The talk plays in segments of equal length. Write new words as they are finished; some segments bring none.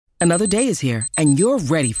Another day is here, and you're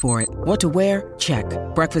ready for it. What to wear? Check.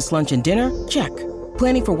 Breakfast, lunch, and dinner? Check.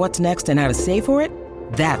 Planning for what's next and how to save for it?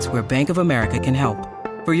 That's where Bank of America can help.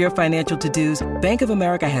 For your financial to-dos, Bank of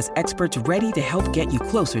America has experts ready to help get you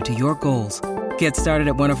closer to your goals. Get started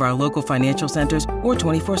at one of our local financial centers or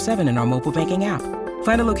 24/7 in our mobile banking app.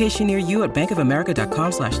 Find a location near you at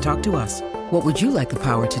bankofamerica.com/talktous. What would you like the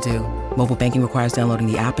power to do? Mobile banking requires downloading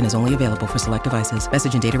the app and is only available for select devices.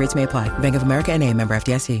 Message and data rates may apply. Bank of America N.A., member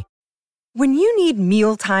FDIC. When you need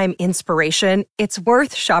mealtime inspiration, it's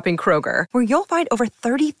worth shopping Kroger, where you'll find over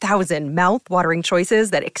 30,000 mouth-watering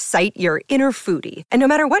choices that excite your inner foodie. And no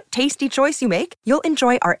matter what tasty choice you make, you'll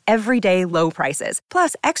enjoy our everyday low prices,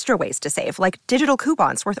 plus extra ways to save, like digital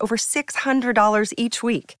coupons worth over $600 each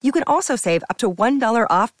week. You can also save up to $1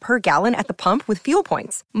 off per gallon at the pump with fuel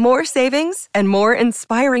points. More savings and more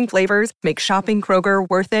inspiring flavors make shopping Kroger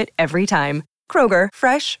worth it every time. Kroger,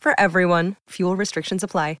 fresh for everyone. Fuel restrictions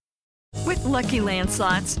apply. With Lucky Land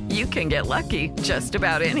Slots, you can get lucky just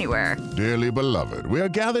about anywhere. Dearly beloved, we are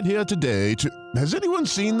gathered here today to... Has anyone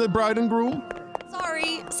seen the bride and groom?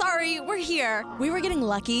 Sorry, we're here. We were getting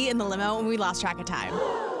lucky in the limo and we lost track of time.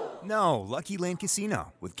 No, Lucky Land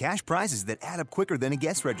Casino, with cash prizes that add up quicker than a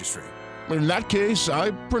guest registry. In that case,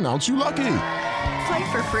 I pronounce you lucky.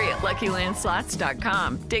 Play for free at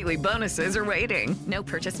LuckyLandSlots.com. Daily bonuses are waiting. No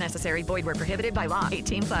purchase necessary. Void where prohibited by law.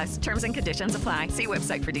 18+. Terms and conditions apply. See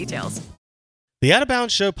website for details. The Out of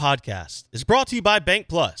Bounds Show podcast is brought to you by Bank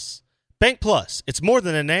Plus. Bank Plus, it's more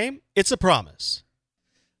than a name, it's a promise.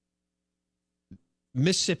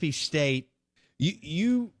 Mississippi State,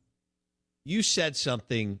 you said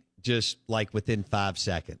something just like within 5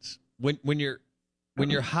 seconds. When you're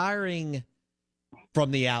hiring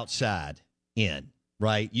from the outside in,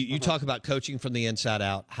 right? You talk about coaching from the inside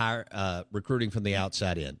out, recruiting from the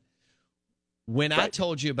outside in. When I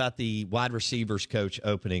told you about the wide receivers coach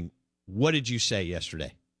opening, what did you say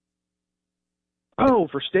yesterday? Oh,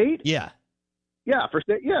 for State? Yeah. Yeah, for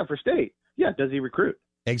State. Yeah, for State. Yeah, does he recruit?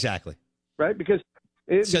 Exactly. Right? Because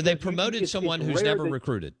they promoted someone who's never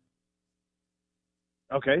recruited.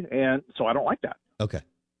 Okay, and so I don't like that. Okay.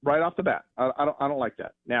 Right off the bat, I don't like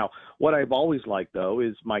that. Now, what I've always liked though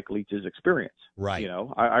is Mike Leach's experience. Right. You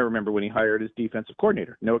know, I remember when he hired his defensive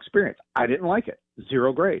coordinator, no experience. I didn't like it,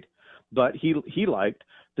 0 grade. But he liked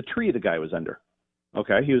the tree the guy was under.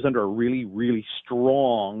 Okay, he was under a really, really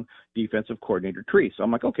strong defensive coordinator tree. So I'm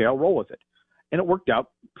like, okay, I'll roll with it, and it worked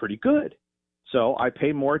out pretty good. So I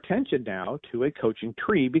pay more attention now to a coaching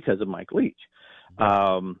tree because of Mike Leach.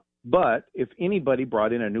 But if anybody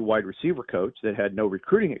brought in a new wide receiver coach that had no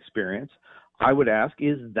recruiting experience, I would ask,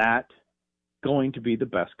 is that going to be the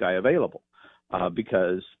best guy available?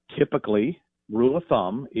 Because typically, rule of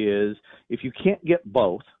thumb is if you can't get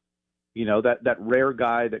both, you know, that rare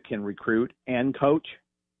guy that can recruit and coach,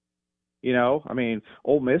 you know, I mean,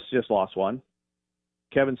 Ole Miss just lost one.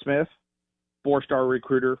 Kevin Smith, 4-star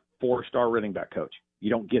recruiter, 4-star running back coach.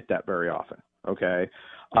 You don't get that very often, okay?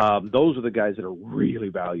 Those are the guys that are really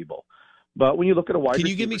valuable. But when you look at a wide receiver,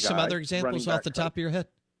 can you give me some other examples off the top of your head?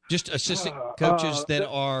 Just assistant coaches that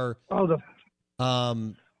are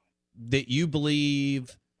that you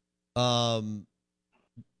believe are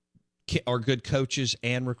good coaches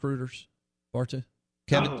and recruiters, Barta?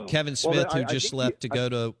 Kevin Smith, who just left to go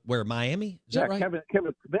to where, Miami? Is that right?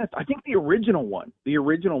 Kevin Smith. I think the original one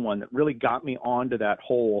that really got me onto that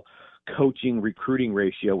whole coaching recruiting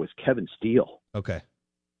ratio was Kevin Steele. Okay.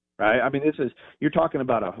 Right. I mean, you're talking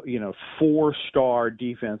about a 4-star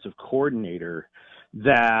defensive coordinator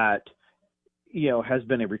that has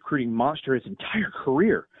been a recruiting monster his entire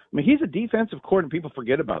career. I mean, he's a defensive coordinator. People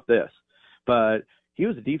forget about this, but he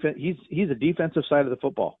was he's a defensive side of the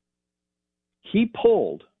football. He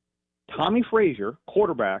pulled Tommy Frazier,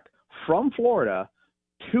 quarterback from Florida,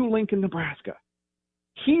 to Lincoln, Nebraska.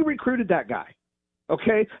 He recruited that guy.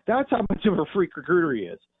 Okay, that's how much of a freak recruiter he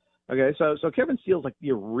is. Okay, so Kevin Steele's like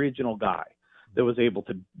the original guy that was able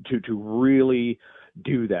to really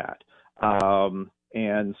do that.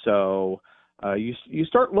 And so you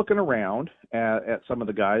start looking around at some of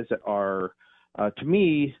the guys that are, to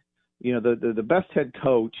me, the best head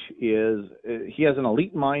coach is he has an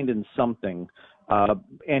elite mind in something,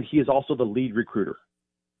 and he is also the lead recruiter,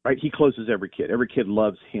 right? He closes every kid. Every kid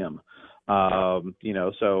loves him.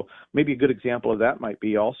 So maybe a good example of that might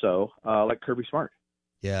be also like Kirby Smart.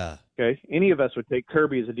 Yeah. Okay. Any of us would take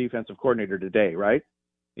Kirby as a defensive coordinator today, right?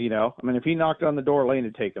 If he knocked on the door, Lane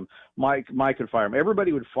would take him. Mike could fire him.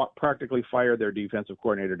 Everybody would practically fire their defensive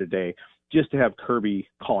coordinator today just to have Kirby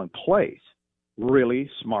calling plays. Really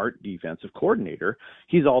smart defensive coordinator.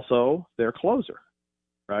 He's also their closer,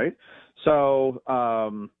 right? So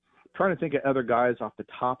trying to think of other guys off the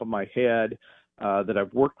top of my head that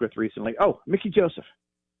I've worked with recently. Oh, Mickey Joseph,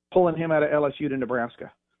 pulling him out of LSU to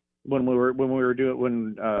Nebraska when we were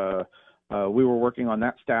working on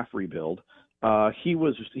that staff rebuild. He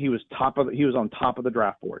was on top of the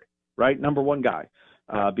draft board, right? Number one guy,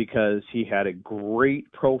 because he had a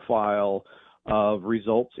great profile of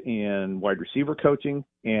results in wide receiver coaching,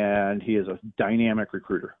 and he is a dynamic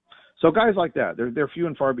recruiter. So guys like that, they're few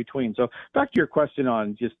and far between. So back to your question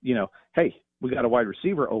on just, hey, we got a wide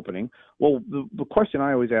receiver opening. Well, the question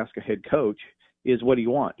I always ask a head coach is, what do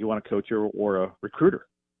you want? Do you want a coach or a recruiter?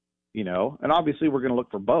 And obviously we're going to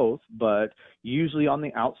look for both, but usually on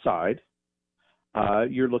the outside,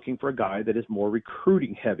 you're looking for a guy that is more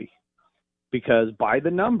recruiting heavy, because by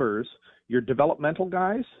the numbers, your developmental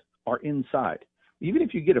guys are inside. Even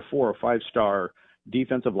if you get a 4 or 5 star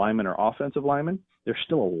defensive lineman or offensive lineman, there's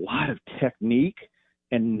still a lot of technique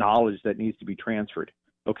and knowledge that needs to be transferred.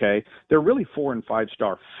 Okay. They're really 4 and 5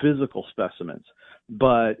 star physical specimens,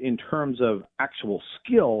 but in terms of actual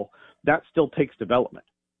skill, that still takes development.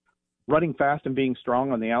 Running fast and being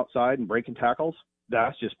strong on the outside and breaking tackles,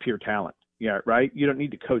 that's just pure talent. Yeah. Right. You don't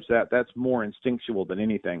need to coach that. That's more instinctual than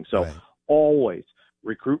anything. So always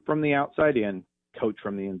recruit from the outside in, coach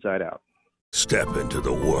from the inside out. Step into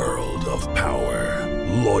the world of power,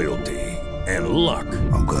 loyalty, and luck.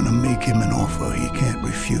 I'm going to make him an offer he can't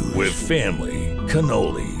refuse. With family,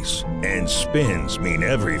 cannolis, and spins mean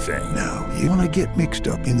everything. Now, you want to get mixed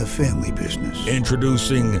up in the family business.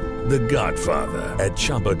 Introducing The Godfather at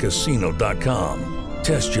ChumbaCasino.com.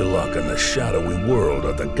 Test your luck in the shadowy world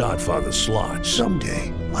of The Godfather slot.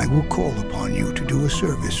 Someday, I will call upon you to do a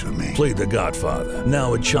service for me. Play The Godfather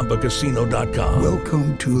now at ChumbaCasino.com.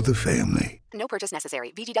 Welcome to the family. No purchase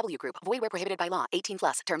necessary. VGW Group. Void where prohibited by law.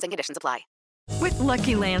 18+. Terms and conditions apply. With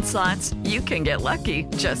Lucky Land Slots, you can get lucky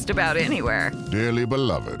just about anywhere. Dearly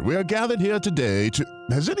beloved, we are gathered here today to...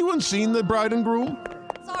 Has anyone seen the bride and groom?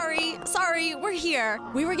 Sorry, we're here.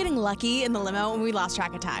 We were getting lucky in the limo and we lost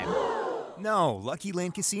track of time. No, Lucky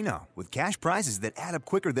Land Casino, with cash prizes that add up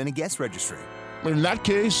quicker than a guest registry. In that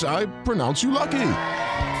case, I pronounce you lucky.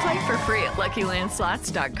 Play for free at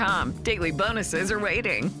LuckyLandSlots.com. Daily bonuses are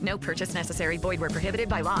waiting. No purchase necessary. Void where prohibited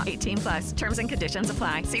by law. 18+. Terms and conditions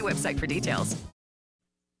apply. See website for details.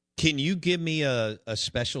 Can you give me a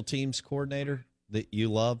special teams coordinator that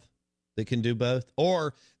you love that can do both,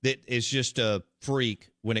 or that is just a freak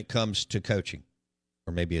when it comes to coaching,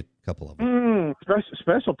 or maybe a couple of them?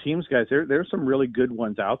 Special teams guys, there's some really good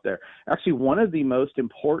ones out there. Actually, one of the most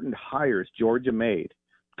important hires Georgia made,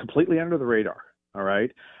 completely under the radar. All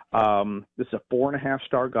right. This is a 4.5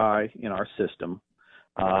 star guy in our system.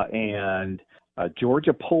 And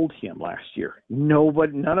Georgia pulled him last year.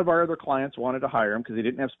 None of our other clients wanted to hire him because they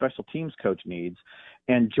didn't have special teams coach needs.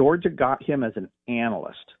 And Georgia got him as an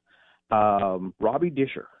analyst, Robbie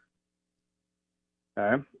Disher.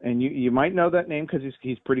 Okay. And you might know that name because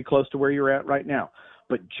he's pretty close to where you're at right now.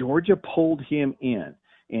 But Georgia pulled him in,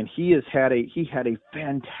 and he had a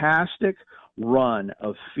fantastic run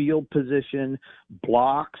of field position,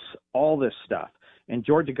 blocks, all this stuff. And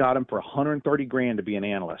Georgia got him for $130,000 to be an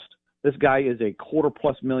analyst. This guy is a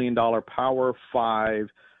 $250,000 million Power 5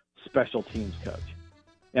 special teams coach.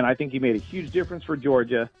 And I think he made a huge difference for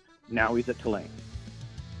Georgia. Now he's at Tulane.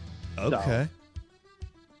 Okay.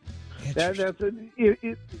 So,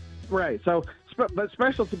 right. So, but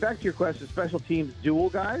back to your question, special teams dual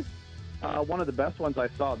guys. One of the best ones I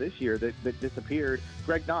saw this year that disappeared,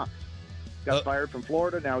 Greg Knox. Got fired from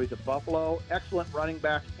Florida. Now he's at Buffalo. Excellent running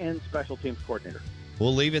back and special teams coordinator.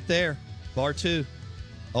 We'll leave it there. Bar 2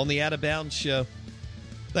 on the Out of Bounds Show.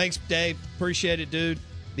 Thanks, Dave. Appreciate it, dude.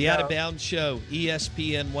 The Out of Bounds Show,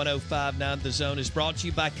 ESPN 105.9 The Zone, is brought to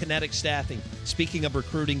you by Kinetic Staffing. Speaking of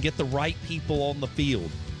recruiting, get the right people on the field.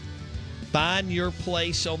 Find your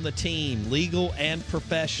place on the team, legal and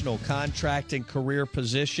professional, contract and career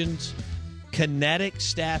positions.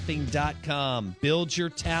 KineticStaffing.com. Build your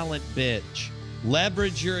talent bench.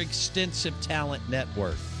 Leverage your extensive talent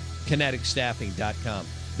network. KineticStaffing.com.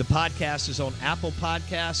 The podcast is on Apple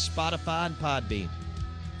Podcasts, Spotify, and Podbean.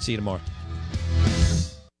 See you tomorrow.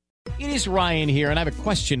 It is Ryan here, and I have a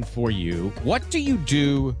question for you. What do you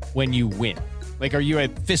do when you win? Like, are you a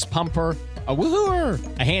fist pumper, a woo-hooer,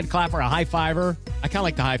 a hand clapper, a high-fiver? I kind of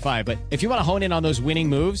like the high-five, but if you want to hone in on those winning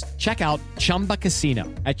moves, check out Chumba Casino.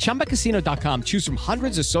 At ChumbaCasino.com, choose from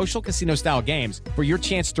hundreds of social casino-style games for your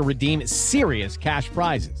chance to redeem serious cash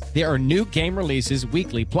prizes. There are new game releases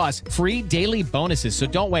weekly, plus free daily bonuses, so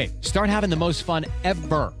don't wait. Start having the most fun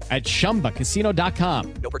ever at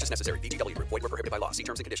ChumbaCasino.com. No purchase necessary. VGW Group. Void where prohibited by law. See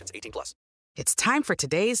terms and conditions. 18+. It's time for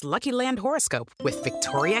today's Lucky Land horoscope with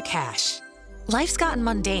Victoria Cash. Life's gotten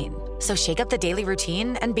mundane, so shake up the daily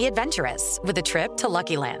routine and be adventurous with a trip to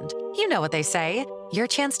Lucky Land. You know what they say. Your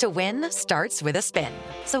chance to win starts with a spin.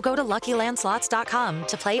 So go to LuckyLandSlots.com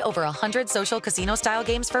to play over 100 social casino-style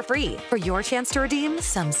games for free for your chance to redeem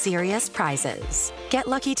some serious prizes. Get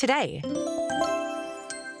lucky today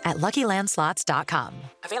at LuckyLandSlots.com.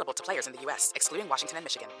 Available to players in the U.S., excluding Washington and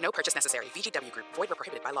Michigan. No purchase necessary. VGW Group. Void where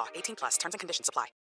prohibited by law. 18+. Terms and conditions apply.